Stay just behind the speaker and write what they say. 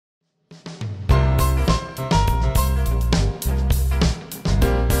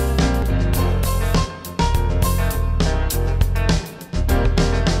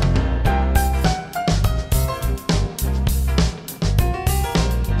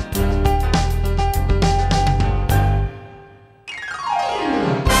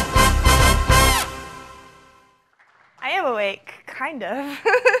kind of.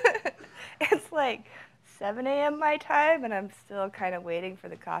 It's like 7 a.m. my time, and I'm still kind of waiting for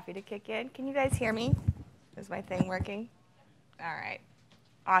the coffee to kick in. Can you guys hear me? Is my thing working? All right.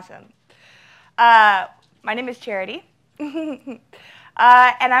 Awesome. My name is Charity, and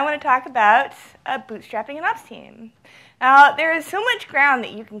I want to talk about bootstrapping an ops team. Now, there is so much ground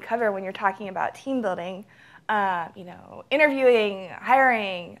that you can cover when you're talking about team building. Interviewing,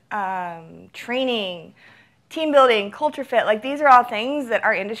 hiring, training, team building, culture fit. Like, these are all things that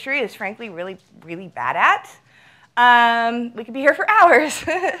our industry is frankly really, really bad at. We could be here for hours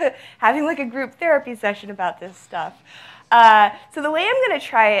having like a group therapy session about this stuff. So the way I'm going to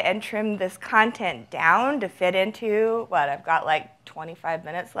try and trim this content down to fit into what I've got like 25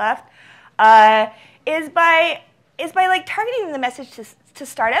 minutes left is by like targeting the message to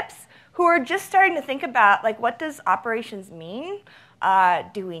startups who are just starting to think about, like, what does operations mean?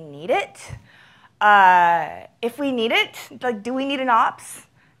 Do we need it? If we need it, like, do we need an ops?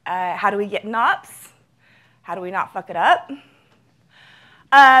 How do we get an ops? How do we not fuck it up?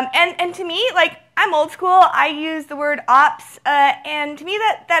 And to me, like, I'm old school. I use the word ops, and to me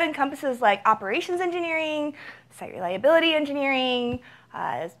that encompasses, like, operations engineering, site reliability engineering,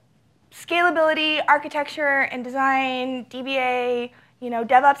 scalability, architecture and design, DBA,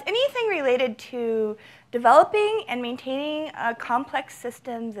 DevOps, anything related to developing and maintaining complex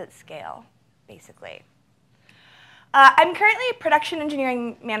systems at scale, basically. I'm currently a production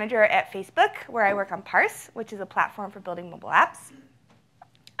engineering manager at Facebook, where I work on Parse, which is a platform for building mobile apps.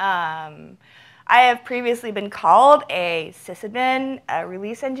 I have previously been called a sysadmin, a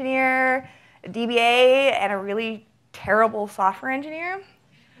release engineer, a DBA, and a really terrible software engineer.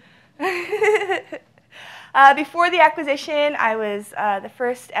 Before the acquisition, I was the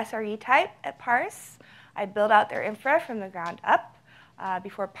first SRE type at Parse. I built out their infra from the ground up.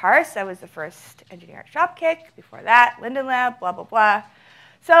 Before Parse, I was the first engineer at Shopkick. Before that, Linden Lab, blah, blah, blah.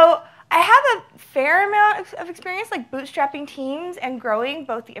 So I have a fair amount of experience, like, bootstrapping teams and growing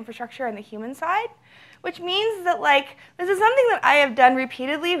both the infrastructure and the human side, which means that, like, this is something that I have done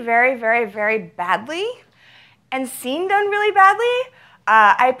repeatedly very, very, very badly and seen done really badly.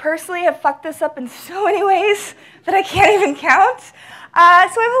 I personally have fucked this up in so many ways that I can't even count. So I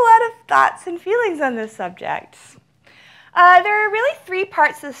have a lot of thoughts and feelings on this subject. There are really 3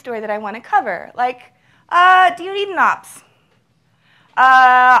 parts of the story that I want to cover. Like, do you need an ops?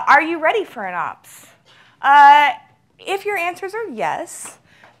 Are you ready for an ops? If your answers are yes,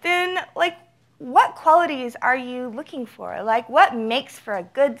 then, like, what qualities are you looking for? Like, what makes for a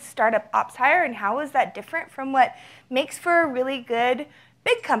good startup ops hire, and how is that different from what makes for a really good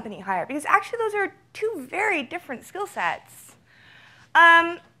big company hire? Because actually those are 2 very different skill sets.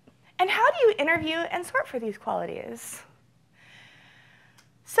 And how do you interview and sort for these qualities?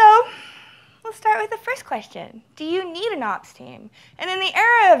 So let's start with the first question. Do you need an ops team? And in the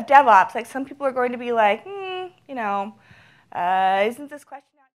era of DevOps, like, some people are going to be like, isn't this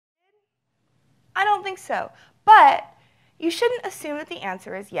question outdated? I don't think so. But you shouldn't assume that the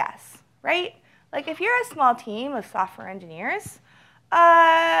answer is yes, right? Like, if you're a small team of software engineers,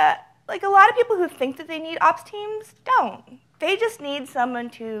 like, a lot of people who think that they need ops teams don't. They just need someone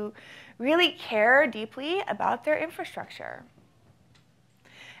to really care deeply about their infrastructure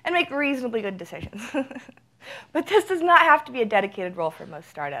and make reasonably good decisions. But this does not have to be a dedicated role for most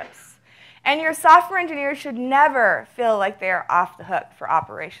startups. And your software engineers should never feel like they are off the hook for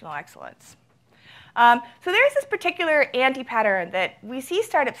operational excellence. So there's this particular anti-pattern that we see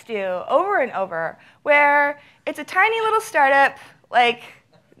startups do over and over, where it's a tiny little startup, like,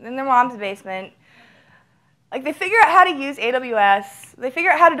 in their mom's basement. Like, they figure out how to use AWS. They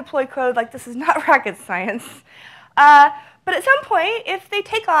figure out how to deploy code. Like, this is not rocket science. But at some point, if they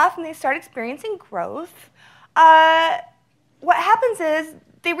take off and they start experiencing growth, what happens is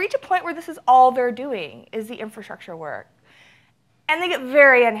they reach a point where this is all they're doing is the infrastructure work. And they get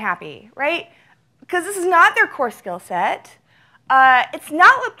very unhappy, right? Because this is not their core skill set. It's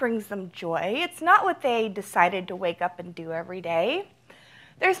not what brings them joy. It's not what they decided to wake up and do every day.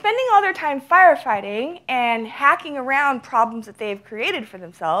 They're spending all their time firefighting and hacking around problems that they've created for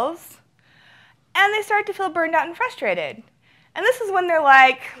themselves. And they start to feel burned out and frustrated. And this is when they're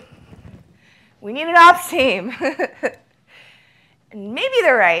like, we need an ops team. And maybe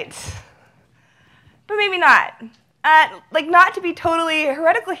they're right, but maybe not. Like, not to be totally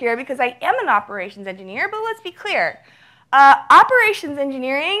heretical here, because I am an operations engineer, but let's be clear. Operations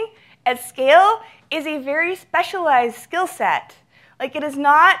engineering at scale is a very specialized skill set. Like, it is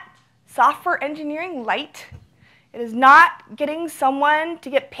not software engineering light. It is not getting someone to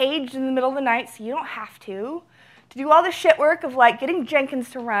get paged in the middle of the night so you don't have to do all the shit work of, like, getting Jenkins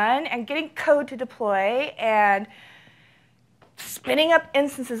to run and getting code to deploy and spinning up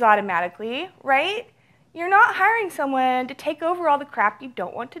instances automatically, right? You're not hiring someone to take over all the crap you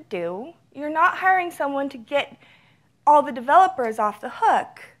don't want to do. You're not hiring someone to get all the developers off the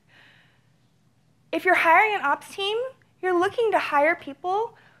hook. If you're hiring an ops team, you're looking to hire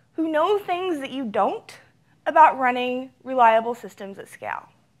people who know things that you don't about running reliable systems at scale.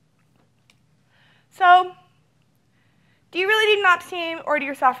 So, do you really need an ops team, or do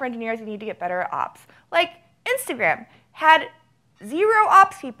your software engineers need to get better at ops? Like Instagram had 0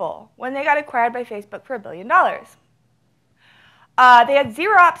 ops people when they got acquired by Facebook for $1 billion. They had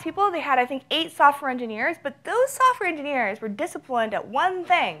 0 ops people. They had, I think, 8 software engineers, but those software engineers were disciplined at one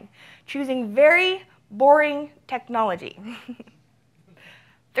thing, choosing very boring technology.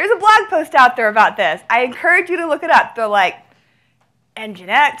 There's a blog post out there about this. I encourage you to look it up. They're like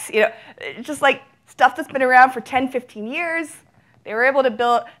Nginx, just like stuff that's been around for 10, 15 years. They were able to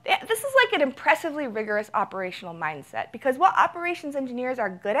build, this is like an impressively rigorous operational mindset, because what operations engineers are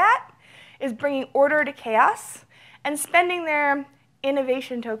good at is bringing order to chaos and spending their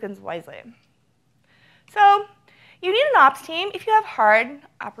innovation tokens wisely. So you need an ops team if you have hard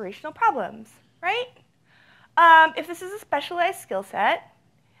operational problems, right? If this is a specialized skill set,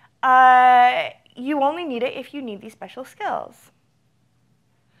 you only need it if you need these special skills.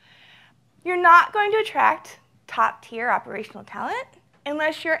 You're not going to attract top-tier operational talent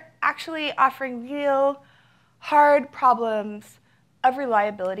unless you're actually offering real hard problems of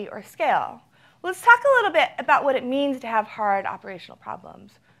reliability or scale. Let's talk a little bit about what it means to have hard operational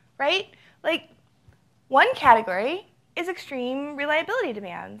problems, right? Like, one category is extreme reliability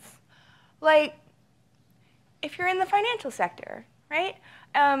demands. Like, if you're in the financial sector, right?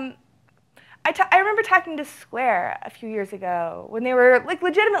 I remember talking to Square a few years ago when they were like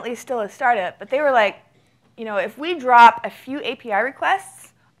legitimately still a startup, but they were like, if we drop a few API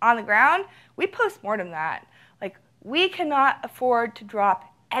requests on the ground, we post-mortem that. Like, we cannot afford to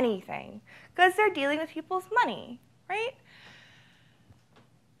drop anything because they're dealing with people's money, right?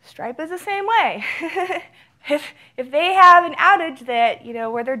 Stripe is the same way. If they have an outage that,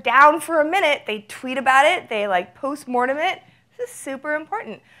 where they're down for a minute, they tweet about it, they like post-mortem it. This is super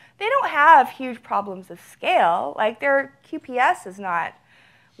important. They don't have huge problems of scale. Like, their QPS is not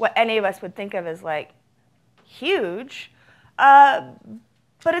what any of us would think of as like huge, but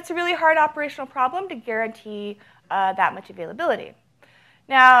it's a really hard operational problem to guarantee that much availability.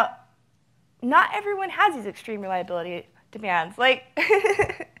 Now, not everyone has these extreme reliability demands. Like,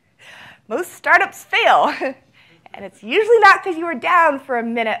 most startups fail, and it's usually not because you were down for a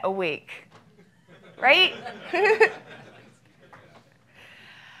minute a week, right?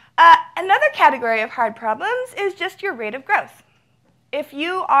 Another category of hard problems is just your rate of growth. If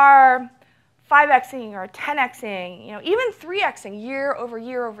you are 5xing or 10xing, even 3xing year over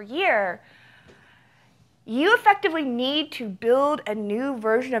year over year, you effectively need to build a new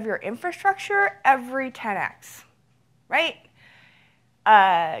version of your infrastructure every 10x, right?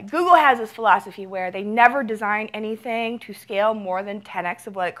 Google has this philosophy where they never design anything to scale more than 10x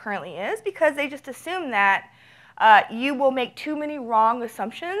of what it currently is, because they just assume that you will make too many wrong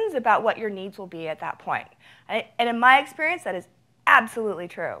assumptions about what your needs will be at that point. And in my experience, that is absolutely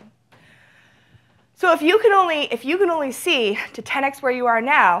true. So if you can only see to 10x where you are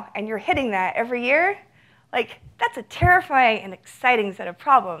now, and you're hitting that every year, like, that's a terrifying and exciting set of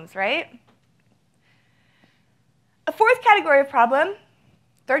problems, right? A third category of problem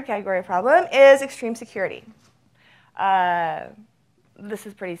is extreme security. This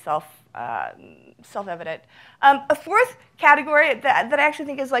is pretty self-evident. A fourth category that I actually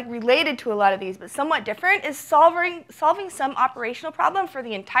think is like related to a lot of these, but somewhat different, is solving some operational problem for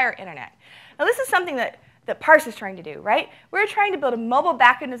the entire internet. Now, this is something that Parse is trying to do, right? We're trying to build a mobile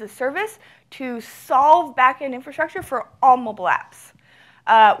backend as a service to solve backend infrastructure for all mobile apps.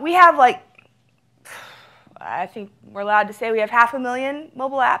 We have I think we're allowed to say we have 500,000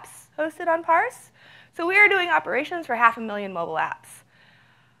 mobile apps hosted on Parse. So we are doing operations for 500,000 mobile apps.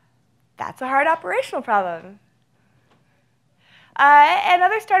 That's a hard operational problem. And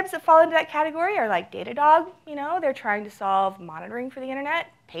other startups that fall into that category are like Datadog. They're trying to solve monitoring for the internet.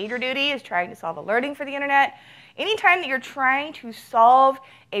 PagerDuty is trying to solve alerting for the internet. Anytime that you're trying to solve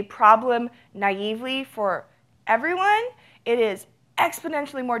a problem naively for everyone, it is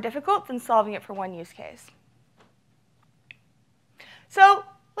exponentially more difficult than solving it for one use case. So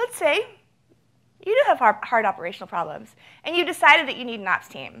let's say you do have hard operational problems, and you decided that you need an ops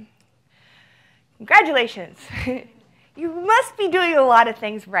team. Congratulations. You must be doing a lot of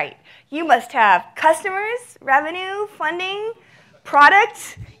things right. You must have customers, revenue, funding,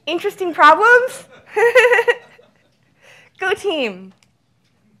 product, interesting problems. Go team.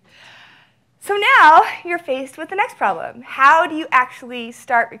 So now you're faced with the next problem. How do you actually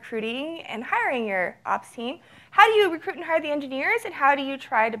start recruiting and hiring your ops team? How do you recruit and hire the engineers, and how do you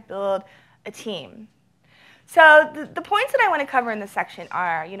try to build a team? So the points that I want to cover in this section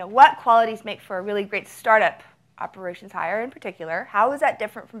are, what qualities make for a really great startup operations hire in particular? How is that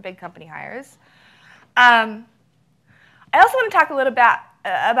different from big company hires? I also want to talk a little bit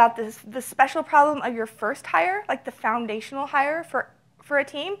about the special problem of your first hire, like the foundational hire for a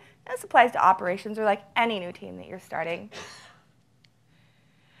team. This applies to operations or like any new team that you're starting.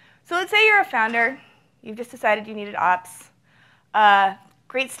 So let's say you're a founder. You've just decided you needed ops.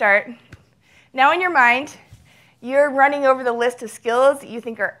 Great start. Now in your mind, you're running over the list of skills that you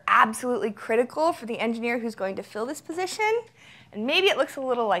think are absolutely critical for the engineer who's going to fill this position. And maybe it looks a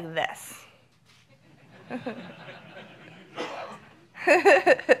little like this.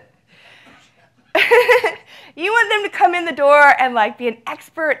 You want them to come in the door and be an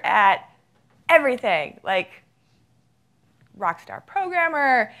expert at everything, like rockstar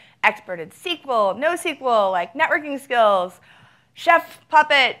programmer, expert in SQL, NoSQL, like networking skills, Chef,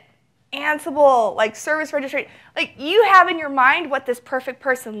 Puppet, Ansible, service registry. You have in your mind what this perfect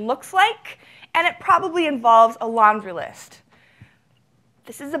person looks like, and it probably involves a laundry list.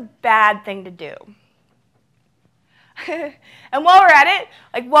 This is a bad thing to do. And while we're at it,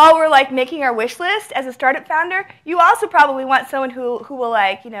 while we're making our wish list as a startup founder, you also probably want someone who will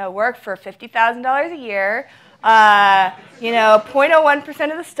work for $50,000 a year,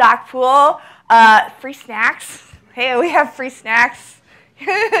 0.01% of the stock pool, free snacks. Hey, we have free snacks,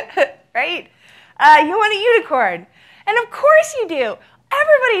 right? You want a unicorn, and of course you do.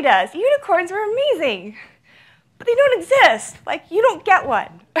 Everybody does. Unicorns are amazing, but they don't exist. You don't get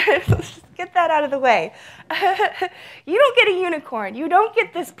one. Let's just get that out of the way. You don't get a unicorn. You don't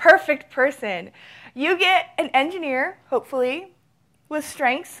get this perfect person. You get an engineer, hopefully, with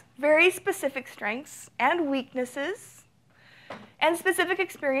strengths, very specific strengths and weaknesses, and specific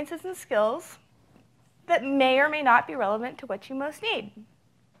experiences and skills that may or may not be relevant to what you most need.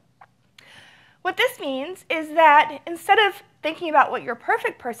 What this means is that instead of thinking about what your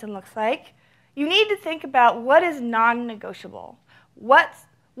perfect person looks like, you need to think about what is non-negotiable. What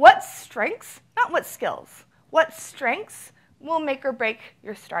strengths, not what skills, what strengths will make or break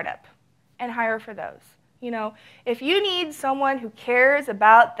your startup, and hire for those. If you need someone who cares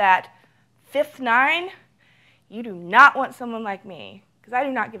about that fifth nine, you do not want someone like me, because I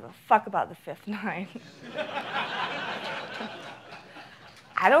do not give a fuck about the fifth nine.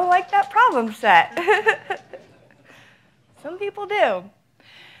 I don't like that problem set. Some people do.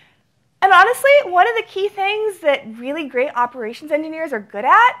 And honestly, one of the key things that really great operations engineers are good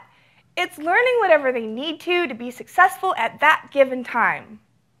at, it's learning whatever they need to be successful at that given time,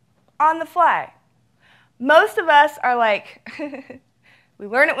 on the fly. Most of us are we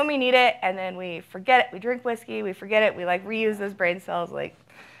learn it when we need it, and then we forget it. We drink whiskey, we forget it, we reuse those brain cells.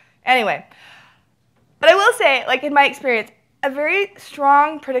 Anyway. But I will say, in my experience, a very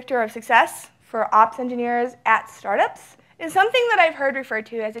strong predictor of success for ops engineers at startups is something that I've heard referred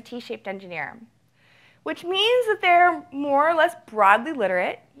to as a T-shaped engineer, which means that they're more or less broadly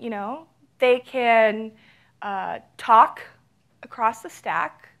literate. They can talk across the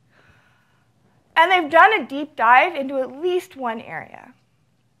stack, and they've done a deep dive into at least one area.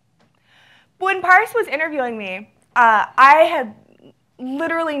 When Parse was interviewing me, I had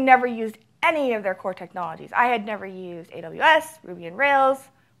literally never used any of their core technologies. I had never used AWS, Ruby on Rails,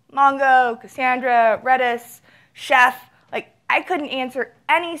 Mongo, Cassandra, Redis, Chef. I couldn't answer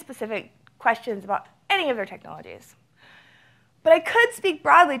any specific questions about any of their technologies. But I could speak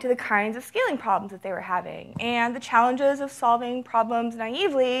broadly to the kinds of scaling problems that they were having and the challenges of solving problems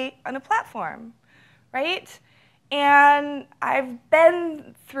naively on a platform, right? And I've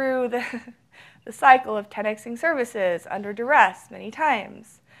been through the cycle of 10xing services under duress many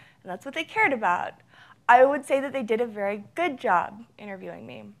times, and that's what they cared about. I would say that they did a very good job interviewing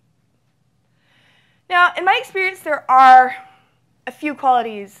me. Now, in my experience, there are a few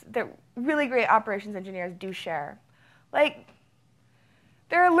qualities that really great operations engineers do share.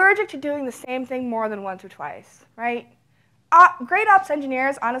 They're allergic to doing the same thing more than once or twice, right? Great ops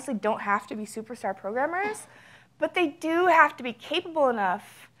engineers honestly don't have to be superstar programmers, but they do have to be capable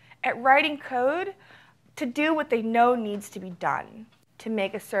enough at writing code to do what they know needs to be done to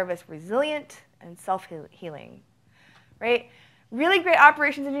make a service resilient and self-healing, right? Really great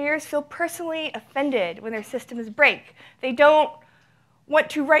operations engineers feel personally offended when their systems break. They don't want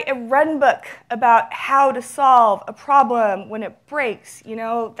to write a run book about how to solve a problem when it breaks.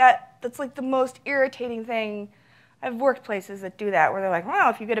 That's the most irritating thing I've worked places that do that, where they're like, well,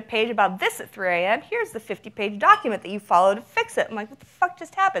 if you get a page about this at 3 a.m., here's the 50-page document that you follow to fix it. I'm like, what the fuck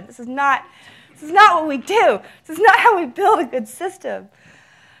just happened? This is not what we do. This is not how we build a good system.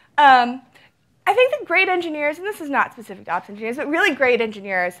 I think that great engineers, and this is not specific to ops engineers, but really great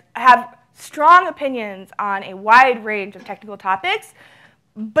engineers have strong opinions on a wide range of technical topics,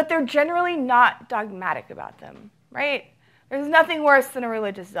 but they're generally not dogmatic about them, right? There's nothing worse than a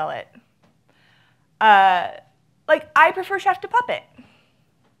religious zealot. Like, I prefer chef to puppet.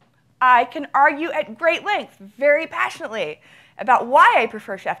 I can argue at great length, very passionately, about why I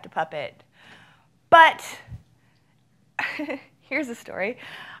prefer chef to puppet. But here's a story.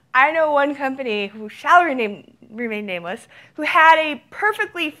 I know one company who shall remain nameless, who had a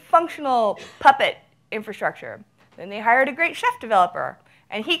perfectly functional puppet infrastructure. Then they hired a great chef developer,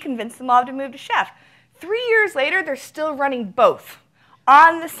 and he convinced them all to move to chef. 3 years later, they're still running both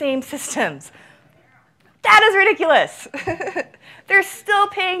on the same systems. That is ridiculous. They're still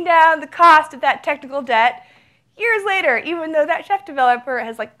paying down the cost of that technical debt years later, even though that chef developer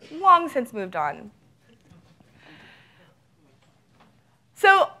has long since moved on.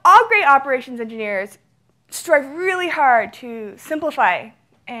 So all great operations engineers strive really hard to simplify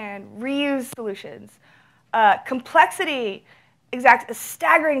and reuse solutions. Complexity exacts a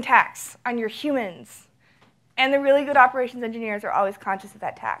staggering tax on your humans, and the really good operations engineers are always conscious of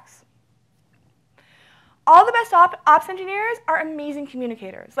that tax. All the best ops engineers are amazing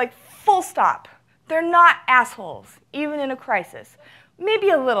communicators, full stop. They're not assholes, even in a crisis. Maybe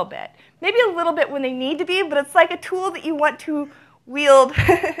a little bit. Maybe a little bit when they need to be, but it's like a tool that you want to wield.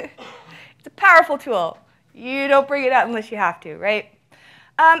 It's a powerful tool. You don't bring it out unless you have to, right?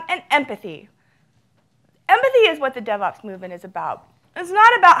 And empathy. Empathy is what the DevOps movement is about. It's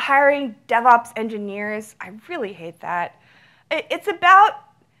not about hiring DevOps engineers. I really hate that. It's about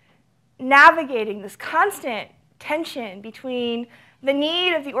navigating this constant tension between the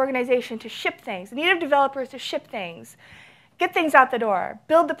need of the organization to ship things, the need of developers to ship things, get things out the door,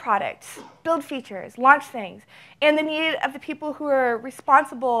 build the products, build features, launch things, and the need of the people who are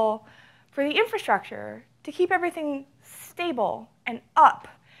responsible for the infrastructure to keep everything stable and up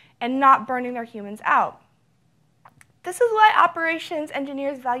and not burning their humans out. This is why operations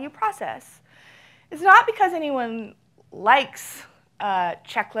engineers value process. It's not because anyone likes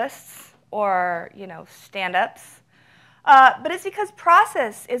checklists or stand-ups, but it's because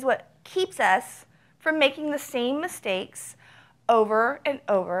process is what keeps us from making the same mistakes over and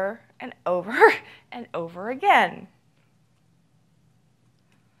over and over and over again.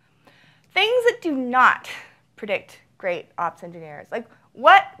 Things that do not predict great ops engineers.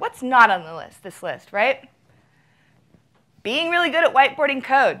 What's not on this list, right? Being really good at whiteboarding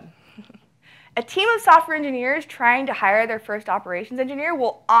code. A team of software engineers trying to hire their first operations engineer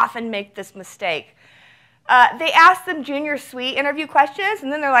will often make this mistake. They ask them junior suite interview questions,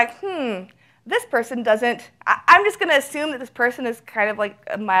 and then they're like, this person doesn't, I'm just going to assume that this person is kind of like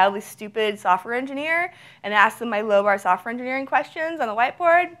a mildly stupid software engineer and ask them my low-bar software engineering questions on the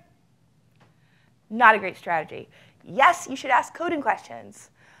whiteboard. Not a great strategy. Yes, you should ask coding questions,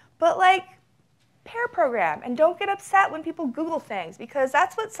 but pair program, and don't get upset when people Google things, because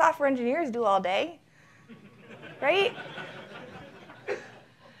that's what software engineers do all day, right?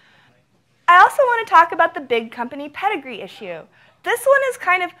 I also want to talk about the big company pedigree issue. This one is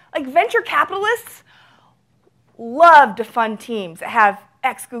kind of venture capitalists love to fund teams that have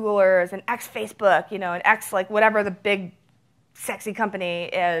ex-Googlers and ex-Facebook, and ex whatever the big sexy company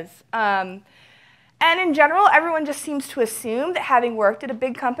is. And in general, everyone just seems to assume that having worked at a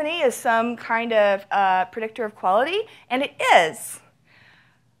big company is some kind of predictor of quality, and it is.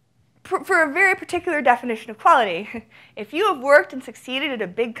 For a very particular definition of quality. If you have worked and succeeded at a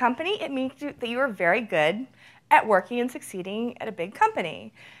big company, it means that you are very good at working and succeeding at a big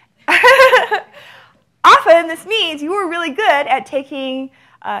company. Often, this means you are really good at taking,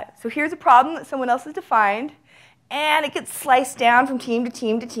 so here's a problem that someone else has defined, and it gets sliced down from team to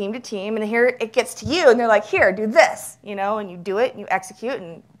team to team to team, and here it gets to you, and they're like, here, do this, and you do it, and you execute,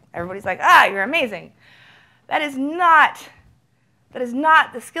 and everybody's like, you're amazing. That is not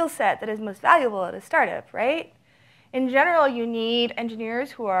the skill set that is most valuable at a startup, right? In general, you need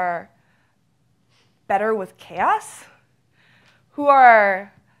engineers who are better with chaos, who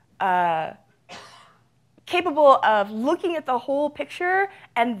are capable of looking at the whole picture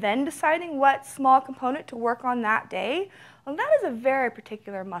and then deciding what small component to work on that day. Well, that is a very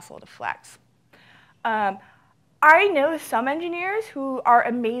particular muscle to flex. I know some engineers who are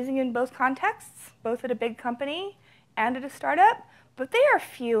amazing in both contexts, both at a big company and at a startup, but they are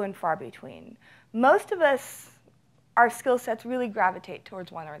few and far between. Most of us, our skill sets really gravitate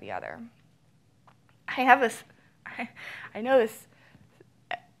towards one or the other. I have I know this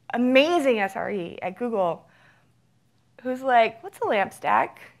amazing SRE at Google who's like, what's a lamp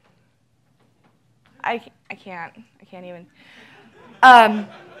stack? I can't even. So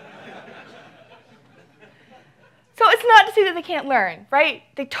it's not to say that they can't learn, right?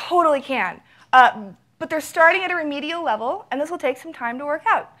 They totally can. But they're starting at a remedial level, and this will take some time to work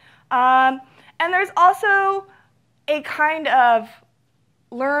out. And there's also a kind of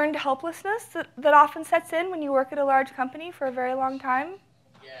learned helplessness that often sets in when you work at a large company for a very long time.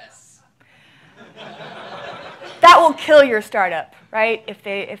 Yes. That will kill your startup, right, if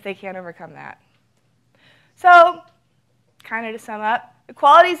they can't overcome that. So, kind of to sum up, the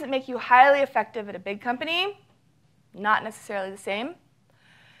qualities that make you highly effective at a big company, not necessarily the same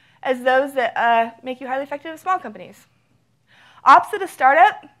as those that make you highly effective at small companies. Opposite a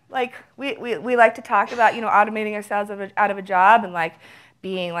startup, like we like to talk about, automating ourselves out of a job and like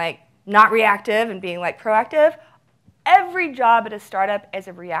being like not reactive and being like proactive. Every job at a startup is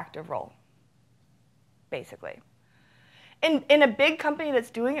a reactive role, basically. In a big company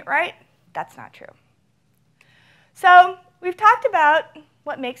that's doing it right, that's not true. So we've talked about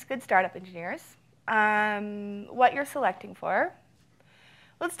what makes good startup engineers, what you're selecting for.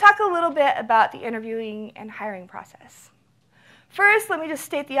 Let's talk a little bit about the interviewing and hiring process. First, let me just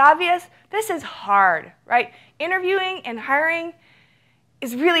state the obvious. This is hard, right? Interviewing and hiring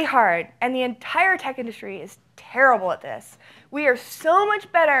is really hard, and the entire tech industry is terrible at this. We are so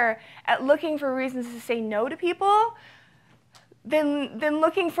much better at looking for reasons to say no to people than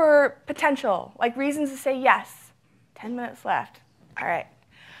looking for potential, like reasons to say yes. 10 minutes left. All right.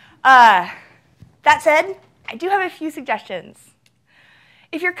 That said, I do have a few suggestions.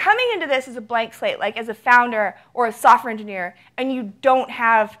 If you're coming into this as a blank slate, like as a founder or a software engineer, and you don't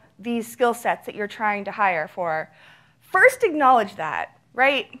have these skill sets that you're trying to hire for, first acknowledge that,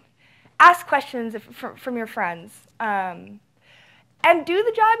 right? Ask questions from your friends, and do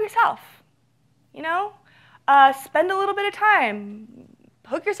the job yourself. Spend a little bit of time,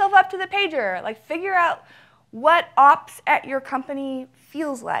 hook yourself up to the pager, like figure out what ops at your company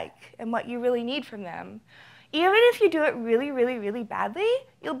feels like and what you really need from them. Even if you do it really, really, really badly,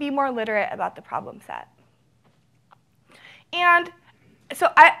 you'll be more literate about the problem set. And so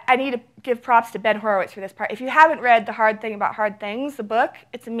I need to give props to Ben Horowitz for this part. If you haven't read The Hard Thing About Hard Things, the book,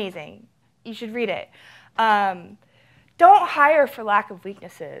 it's amazing. You should read it. Don't hire for lack of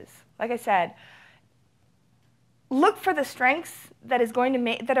weaknesses. Like I said, look for the strengths that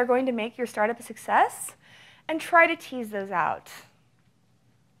are going to make your startup a success, and try to tease those out.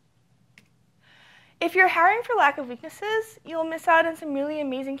 If you're hiring for lack of weaknesses, you'll miss out on some really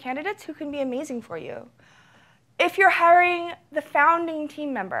amazing candidates who can be amazing for you. If you're hiring the founding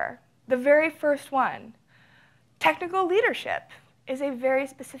team member, the very first one, technical leadership is a very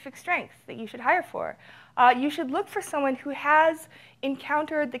specific strength that you should hire for. You should look for someone who has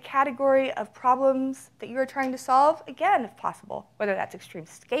encountered the category of problems that you're trying to solve, again, if possible, whether that's extreme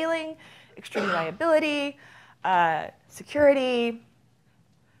scaling, extreme reliability, security.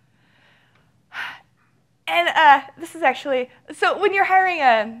 And this is actually, so when you're hiring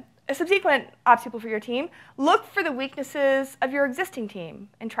a subsequent ops people for your team, look for the weaknesses of your existing team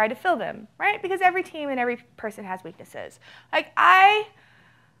and try to fill them, right? Because every team and every person has weaknesses. Like I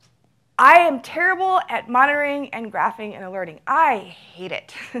am terrible at monitoring and graphing and alerting. I hate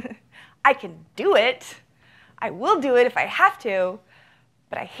it. I can do it. I will do it if I have to,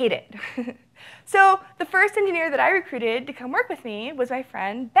 but I hate it. So the first engineer that I recruited to come work with me was my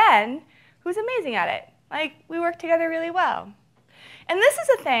friend Ben, who's amazing at it. Like, we work together really well. And this is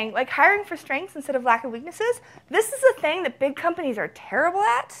a thing, like hiring for strengths instead of lack of weaknesses, this is a thing that big companies are terrible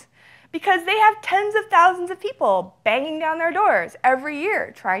at because they have tens of thousands of people banging down their doors every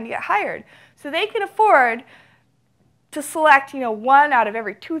year trying to get hired. So they can afford to select, 1 out of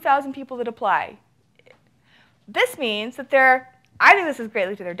every 2,000 people that apply. This means that I think this is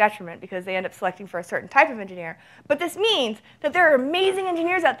greatly to their detriment because they end up selecting for a certain type of engineer. But this means that there are amazing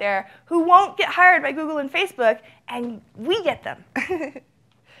engineers out there who won't get hired by Google and Facebook, and we get them.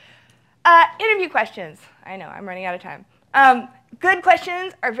 Interview questions. I know, I'm running out of time. Good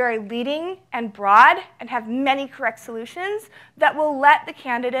questions are very leading and broad and have many correct solutions that will let the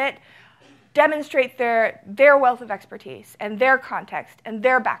candidate demonstrate their wealth of expertise and their context and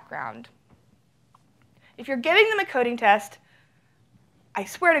their background. If you're giving them a coding test, I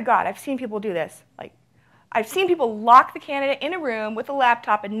swear to God, I've seen people do this. Like, I've seen people lock the candidate in a room with a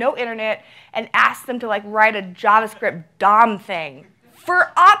laptop and no internet and ask them to write a JavaScript DOM thing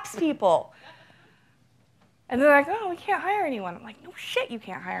for ops people. And they're like, oh, we can't hire anyone. I'm like, no shit, you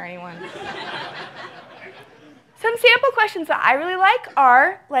can't hire anyone. Some sample questions that I really like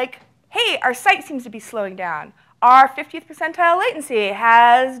are like, hey, our site seems to be slowing down. Our 50th percentile latency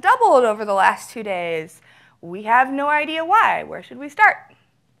has doubled over the last 2 days. We have no idea why. Where should we start?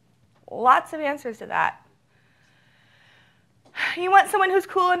 Lots of answers to that. You want someone who's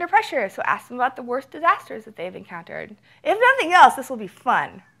cool under pressure, so ask them about the worst disasters that they've encountered. If nothing else, this will be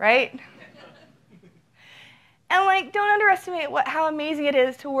fun, right? And like, don't underestimate how amazing it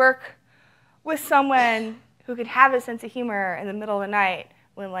is to work with someone who can have a sense of humor in the middle of the night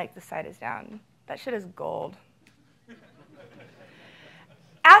when like the site is down. That shit is gold.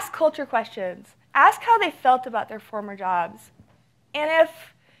 Ask culture questions. Ask how they felt about their former jobs. And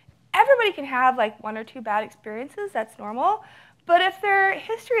if everybody can have like 1 or 2 bad experiences, that's normal. But if their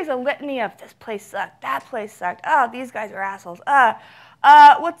history is a litany of this place sucked, that place sucked, oh, these guys are assholes,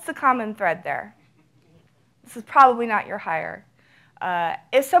 what's the common thread there? This is probably not your hire.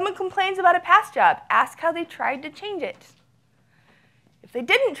 If someone complains about a past job, ask how they tried to change it. If they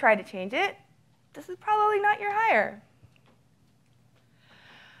didn't try to change it, this is probably not your hire.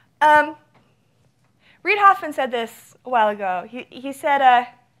 Reid Hoffman said this a while ago. He said,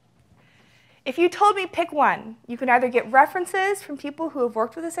 if you told me pick one, you can either get references from people who have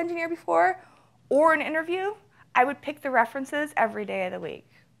worked with this engineer before or an interview, I would pick the references every day of the week.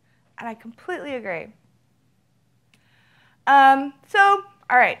 And I completely agree. So,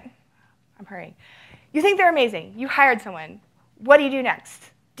 all right, I'm hurrying. You think they're amazing. You hired someone. What do you do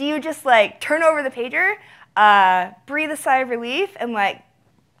next? Do you just like turn over the pager, breathe a sigh of relief, and like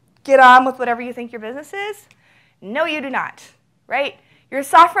get on with whatever you think your business is? No, you do not, right? Your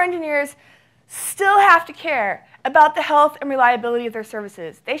software engineers still have to care about the health and reliability of their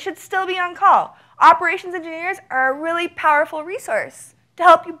services. They should still be on call. Operations engineers are a really powerful resource to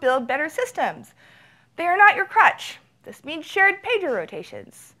help you build better systems. They are not your crutch. This means shared pager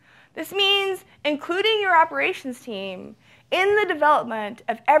rotations. This means including your operations team in the development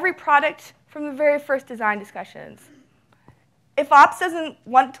of every product from the very first design discussions. If ops doesn't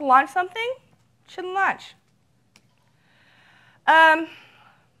want to launch something, it shouldn't launch. How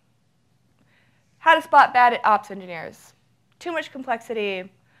to spot bad at ops engineers. Too much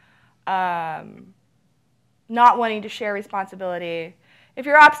complexity, not wanting to share responsibility. If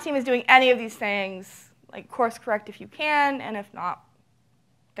your ops team is doing any of these things, like course correct if you can, and if not,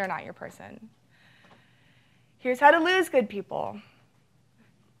 they're not your person. Here's how to lose good people.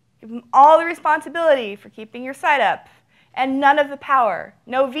 Give them all the responsibility for keeping your site up, and none of the power,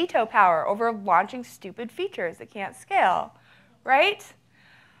 no veto power over launching stupid features that can't scale, right?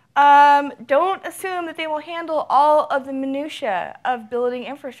 Don't assume that they will handle all of the minutiae of building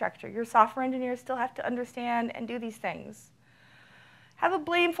infrastructure. Your software engineers still have to understand and do these things. Have a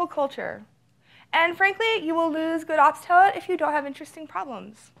blameful culture. And frankly, you will lose good ops talent if you don't have interesting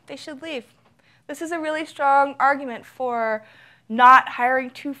problems. They should leave. This is a really strong argument for not hiring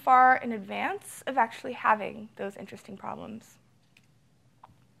too far in advance of actually having those interesting problems.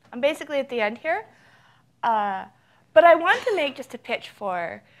 I'm basically at the end here, but I want to make just a pitch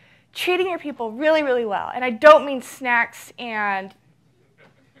for treating your people really, really well. And I don't mean snacks and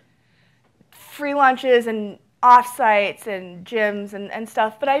free lunches and offsites and gyms and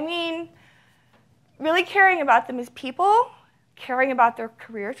stuff, but I mean really caring about them as people, caring about their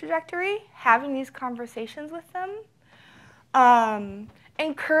career trajectory, having these conversations with them,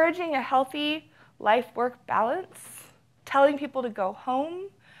 encouraging a healthy life-work balance, telling people to go home,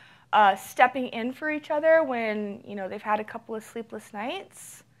 stepping in for each other when they've had a couple of sleepless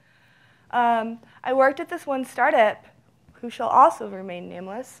nights. I worked at this one startup, who shall also remain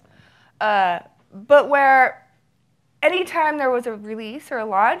nameless, but where anytime there was a release or a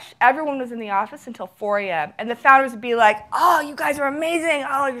launch, everyone was in the office until 4 a.m. And the founders would be like, oh, you guys are amazing.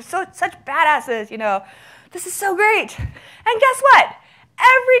 Oh, you're such badasses. This is so great. And guess what?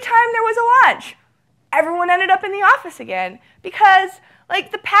 Every time there was a launch, everyone ended up in the office again because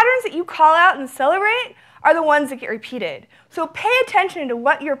the patterns that you call out and celebrate are the ones that get repeated. So pay attention to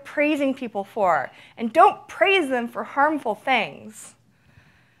what you're praising people for and don't praise them for harmful things.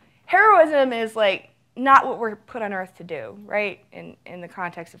 Heroism is not what we're put on earth to do, right, in the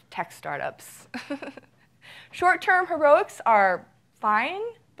context of tech startups. Short-term heroics are fine,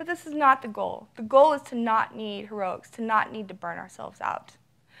 but this is not the goal. The goal is to not need heroics, to not need to burn ourselves out.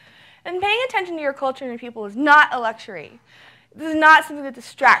 And paying attention to your culture and your people is not a luxury. This is not something that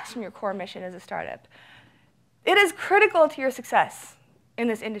distracts from your core mission as a startup. It is critical to your success in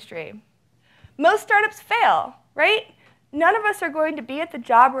this industry. Most startups fail, right? None of us are going to be at the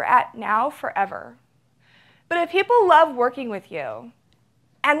job we're at now forever. But if people love working with you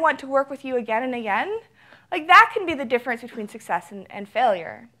and want to work with you again and again, that can be the difference between success and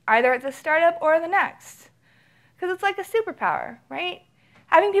failure, either at the startup or the next. Because it's like a superpower, right?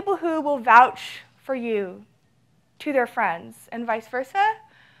 Having people who will vouch for you to their friends and vice versa,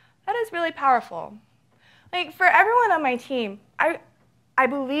 that is really powerful. Like, for everyone on my team, I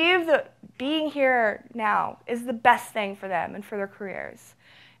believe that being here now is the best thing for them and for their careers.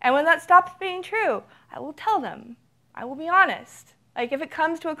 And when that stops being true, I will tell them. I will be honest. Like, if it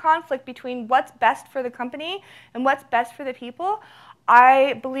comes to a conflict between what's best for the company and what's best for the people,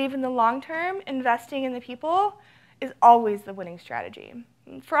 I believe in the long term, investing in the people is always the winning strategy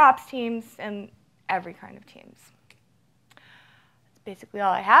for ops teams and every kind of teams. That's basically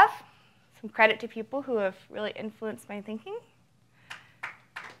all I have. Some credit to people who have really influenced my thinking.